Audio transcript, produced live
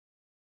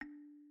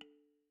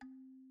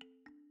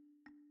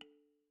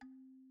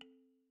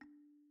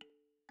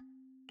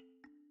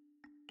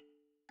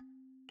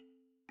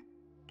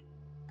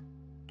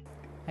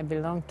I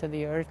belong to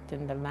the earth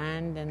and the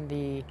land,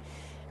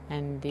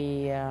 and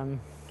the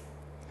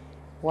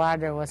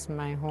water was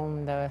my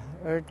home, the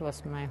earth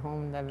was my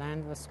home, the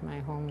land was my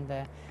home,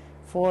 the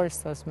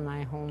forest was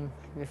my home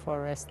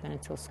before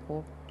residential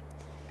school.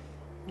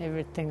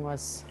 Everything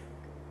was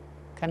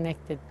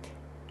connected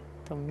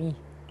to me,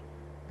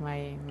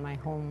 my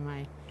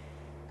home,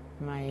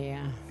 my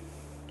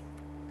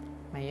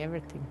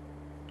everything.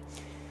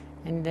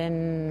 And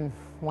then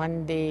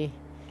one day,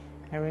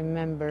 I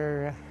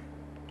remember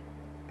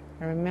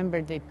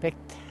they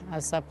picked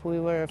us up. We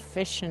were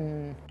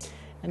fishing,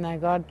 and I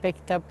got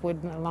picked up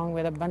along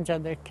with a bunch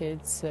of other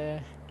kids,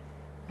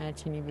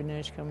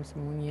 Achneepineskum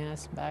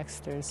Talks,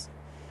 Baxters.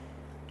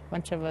 A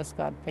bunch of us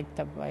got picked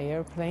up by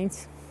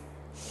airplanes.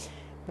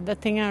 But the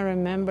thing I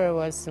remember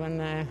was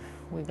when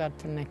we got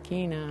to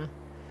Nakina,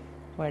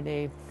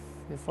 where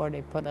before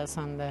they put us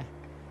on the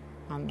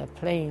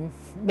plane,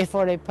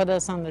 before they put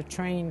us on the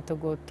train to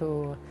go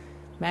to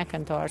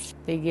McIntosh,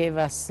 they gave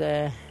us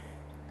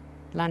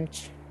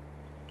lunch,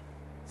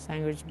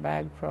 sandwich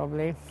bag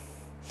probably.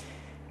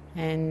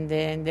 And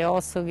then they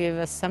also gave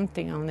us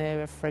something I'll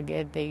never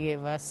forget. They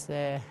gave us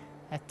a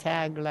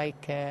tag,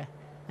 like a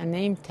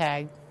name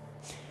tag.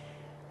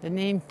 The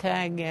name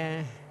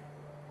tag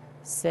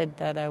said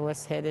that I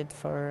was headed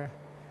for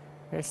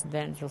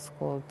residential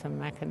school to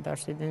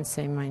McIntosh. It didn't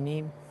say my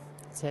name.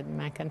 It said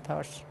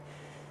McIntosh.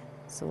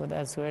 So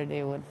that's where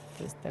the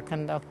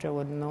conductor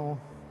would know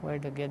where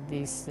to get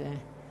these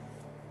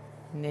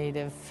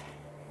native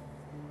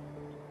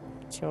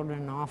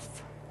children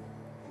off.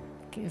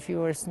 If you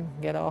were to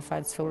get off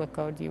at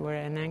Sulakot, you were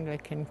an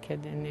Anglican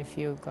kid, and if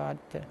you got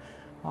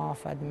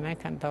off at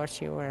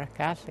McIntosh, you were a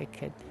Catholic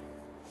kid.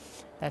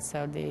 That's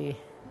how they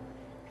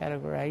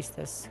categorized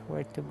us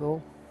where to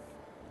go.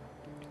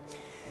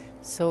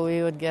 So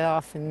we would get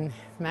off in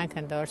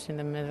McIntosh in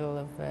the middle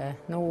of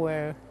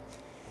nowhere,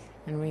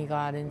 and we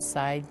got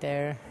inside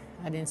there.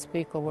 I didn't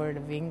speak a word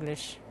of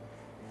English.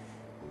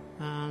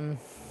 I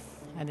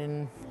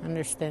didn't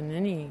understand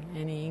any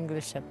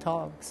English at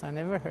all, because I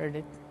never heard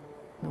it.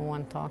 No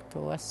one talked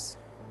to us.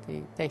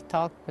 They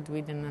talked, but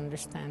we didn't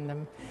understand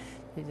them.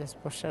 They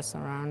just push us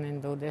around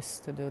and do this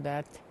to do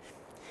that.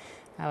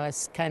 I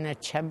was kind of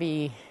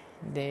chubby.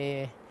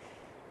 The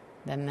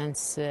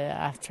nuns,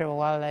 after a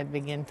while, I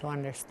began to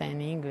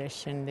understand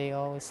English, and they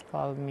always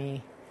called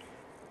me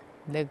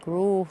the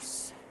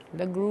Groose.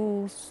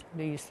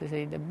 They used to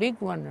say the big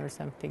one or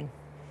something.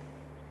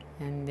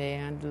 And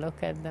I'd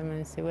look at them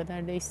and say, what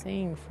are they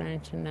saying,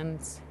 French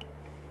nuns?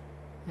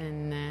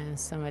 And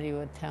somebody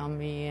would tell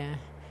me,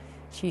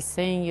 she's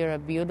saying you're a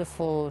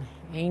beautiful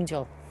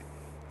angel.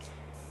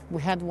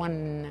 We had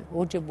one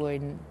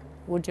Ojibwe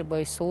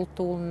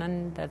Sultul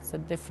nun. That's a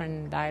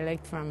different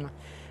dialect from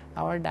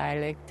our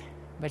dialect,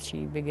 but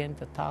she began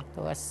to talk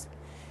to us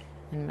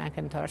in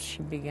McIntosh.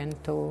 She began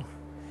to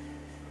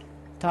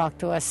talk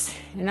to us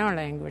in our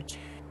language.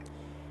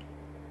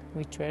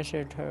 We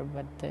treasured her,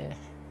 but the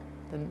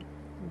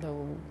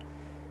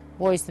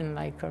boys didn't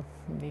like her.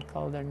 They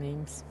called her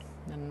names.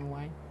 I don't know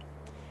why.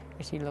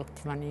 She looked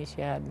funny.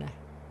 She had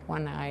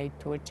one eye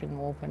twitching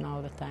open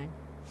all the time.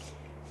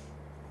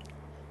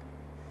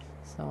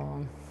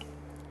 So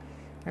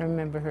I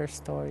remember her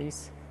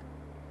stories.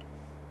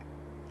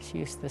 She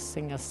used to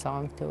sing a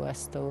song to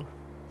us too.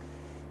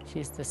 She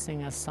used to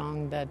sing a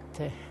song that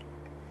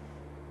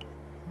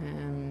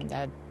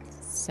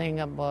sang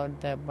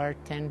about the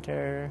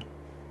bartender.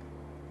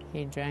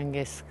 He drank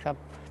his cup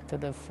to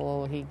the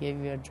full. He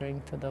gave you a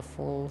drink to the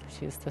full.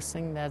 She used to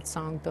sing that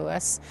song to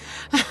us.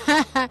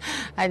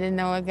 I didn't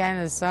know what kind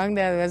of song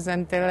that was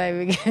until I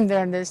began to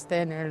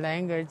understand her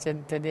language.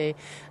 And today,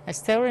 I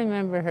still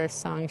remember her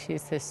song she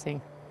used to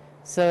sing.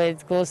 So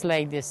it goes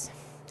like this.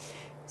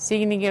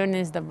 Siginigewin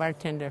is the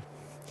bartender.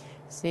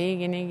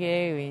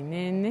 Siginigewin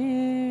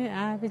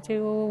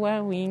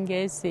abijuwa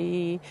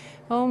wingesi.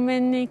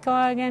 Omeni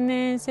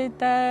kagane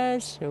sita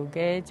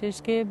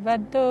shogejishke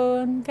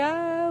badon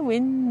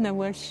gawin na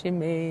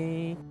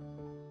washime.